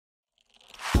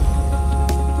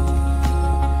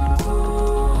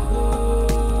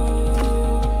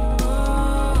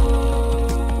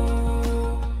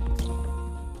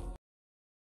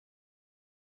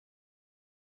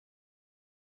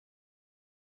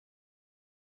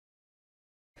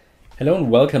Hello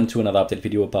and welcome to another update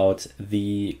video about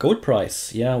the gold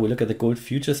price. Yeah, we look at the gold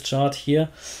futures chart here,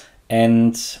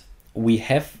 and we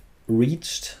have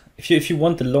reached, if you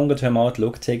want the longer term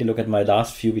outlook, take a look at my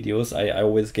last few videos. I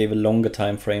always gave a longer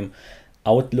time frame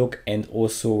outlook and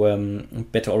also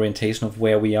better orientation of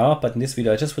where we are. But in this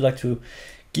video, I just would like to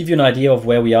give you an idea of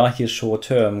where we are here short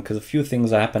term, because a few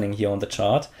things are happening here on the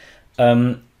chart.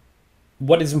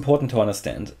 What is important to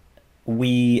understand?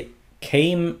 We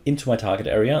came into my target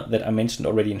area that I mentioned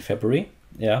already in February.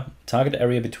 Yeah, target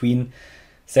area between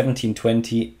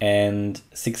 1720 and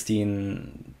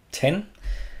 1610.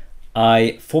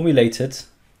 I formulated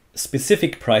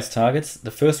specific price targets. The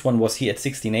first one was here at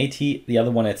 1680, the other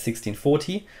one at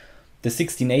 1640. The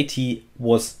 1680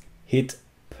 was hit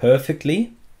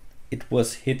perfectly. It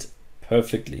was hit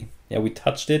perfectly. Yeah, we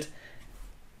touched it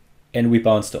and we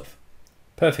bounced off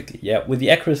perfectly. Yeah, with the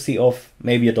accuracy of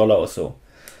maybe $1 or so.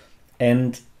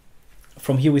 And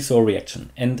from here we saw a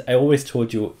reaction. And I always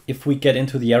told you, if we get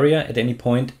into the area at any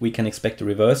point, we can expect a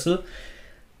reversal.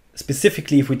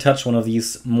 Specifically, if we touch one of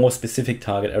these more specific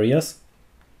target areas,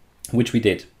 which we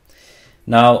did.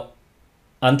 Now,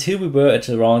 until we were at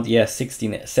around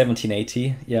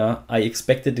 1780, I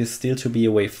expected this still to be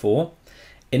a wave 4.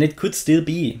 And it could still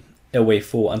be a wave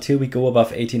 4 until we go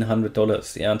above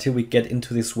 $1,800. Yeah, until we get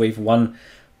into this wave 1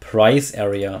 price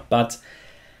area. But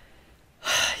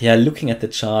yeah, looking at the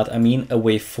chart, I mean, a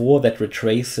wave 4 that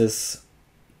retraces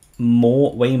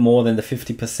way more than the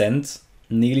 50%,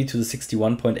 nearly to the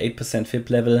 61.8%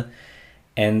 fib level,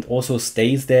 and also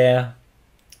stays there.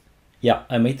 Yeah,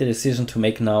 I made the decision to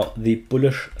make now the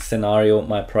bullish scenario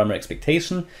my primary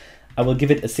expectation. I will give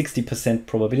it a 60%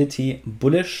 probability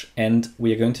bullish, and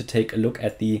we are going to take a look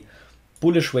at the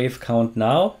bullish wave count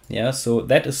now. Yeah, so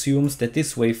that assumes that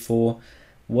this wave 4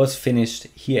 was finished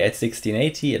here at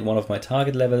 1680 at one of my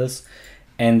target levels,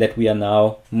 and that we are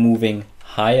now moving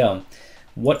higher.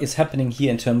 What is happening here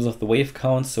in terms of the wave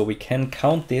count? So we can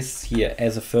count this here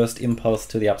as a first impulse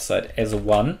to the upside as a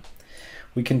 1.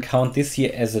 We can count this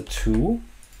here as a 2.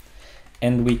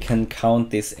 And we can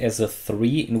count this as a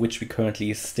 3, in which we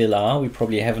currently still are. We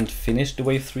probably haven't finished the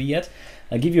wave 3 yet.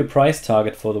 I'll give you a price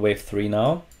target for the wave 3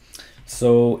 now.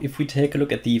 So if we take a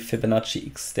look at the Fibonacci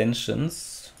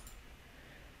extensions,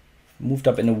 moved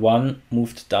up in a 1,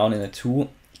 moved down in a 2.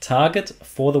 Target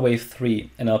for the wave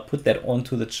 3, and I'll put that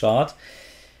onto the chart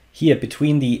here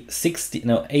between the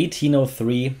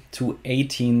 1803 to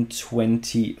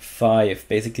 1825,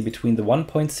 basically between the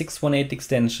 1.618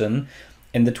 extension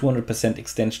and the 200%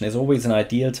 extension is always an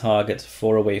ideal target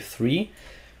for a wave 3.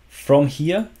 From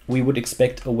here, we would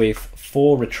expect a wave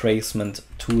 4 retracement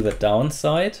to the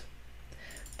downside.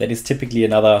 That is typically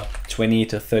another 20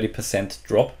 to 30%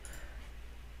 drop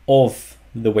of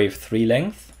the wave 3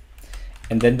 length,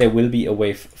 and then there will be a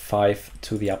wave 5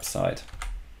 to the upside.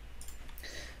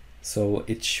 So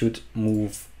it should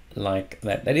move like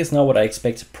that. That is now what I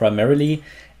expect primarily.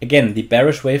 Again, the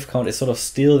bearish wave count is sort of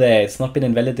still there. It's not been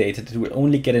invalidated. It will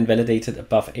only get invalidated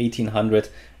above 1800.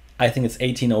 I think it's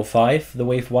 1805, the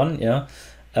wave 1. Yeah.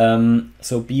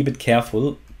 So be a bit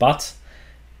careful, but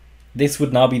this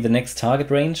would now be the next target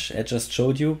range I just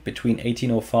showed you, between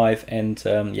 1805 and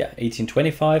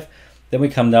 1825. Then we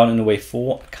come down in a wave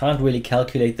 4. I can't really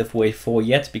calculate the wave 4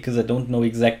 yet because I don't know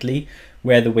exactly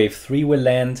where the wave 3 will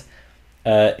land.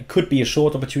 It could be a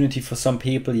short opportunity for some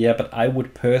people, yeah, but I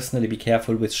would personally be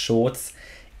careful with shorts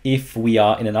if we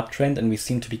are in an uptrend, and we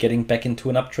seem to be getting back into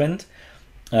an uptrend.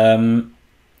 Then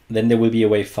there will be a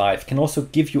wave 5. Can also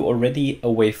give you already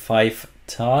a wave 5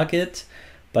 target,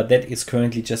 but that is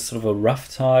currently just sort of a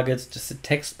rough target, just a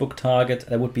textbook target.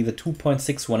 That would be the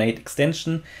 2.618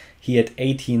 extension here at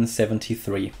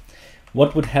 1873.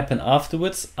 What would happen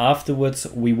afterwards? Afterwards,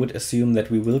 we would assume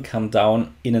that we will come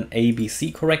down in an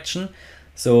ABC correction.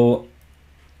 So,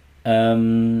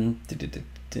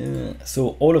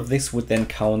 so all of this would then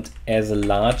count as a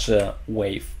larger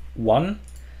wave 1.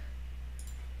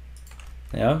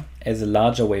 Yeah, as a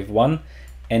larger wave 1.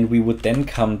 And we would then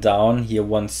come down here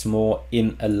once more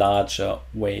in a larger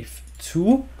wave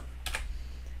 2.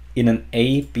 In an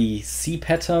ABC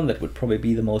pattern, that would probably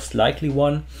be the most likely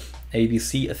one.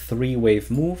 ABC, a 3-wave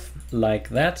move like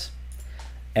that.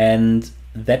 And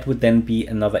that would then be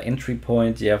another entry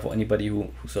point. Yeah, for anybody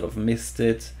who sort of missed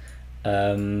it.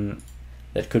 That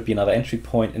could be another entry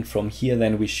point. And from here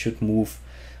then we should move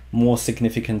more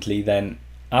significantly then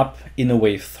up in a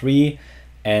wave 3.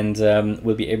 And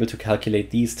we'll be able to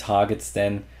calculate these targets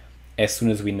then as soon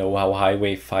as we know how high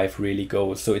wave 5 really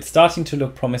goes. So it's starting to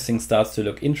look promising, starts to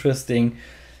look interesting.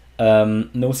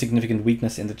 No significant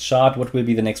weakness in the chart. What will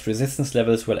be the next resistance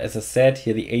levels? Well, as I said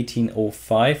here, the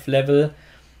 1805 level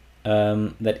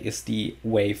That is the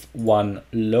wave 1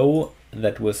 low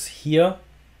that was here.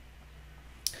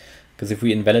 Because if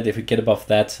we get above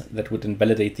that, that would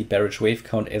invalidate the bearish wave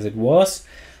count as it was.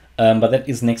 But that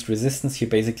is next resistance here,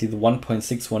 basically the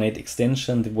 1.618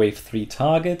 extension, the wave 3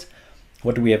 target.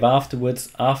 What do we have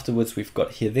afterwards? Afterwards, we've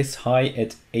got here this high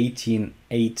at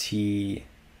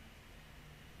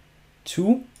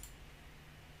 1882.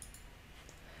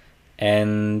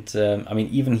 And I mean,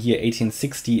 even here,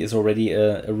 1860 is already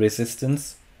a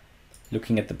resistance.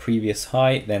 Looking at the previous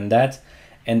high, then that.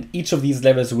 And each of these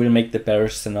levels will make the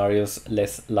bearish scenarios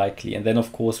less likely. And then,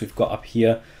 of course, we've got up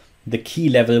here the key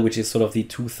level, which is sort of the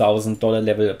 $2,000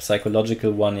 level, a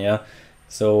psychological one, yeah.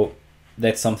 So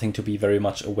that's something to be very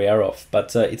much aware of.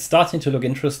 But it's starting to look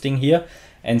interesting here.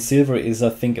 And silver is, I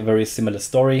think, a very similar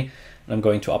story. I'm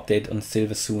going to update on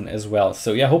silver soon as well.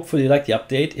 So yeah, hopefully you liked the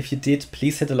update. If you did,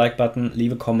 please hit the like button,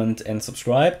 leave a comment and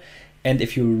subscribe. And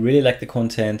if you really like the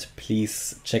content,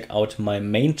 please check out my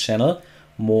main channel,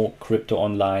 More Crypto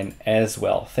Online as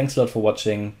well. Thanks a lot for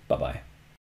watching. Bye-bye.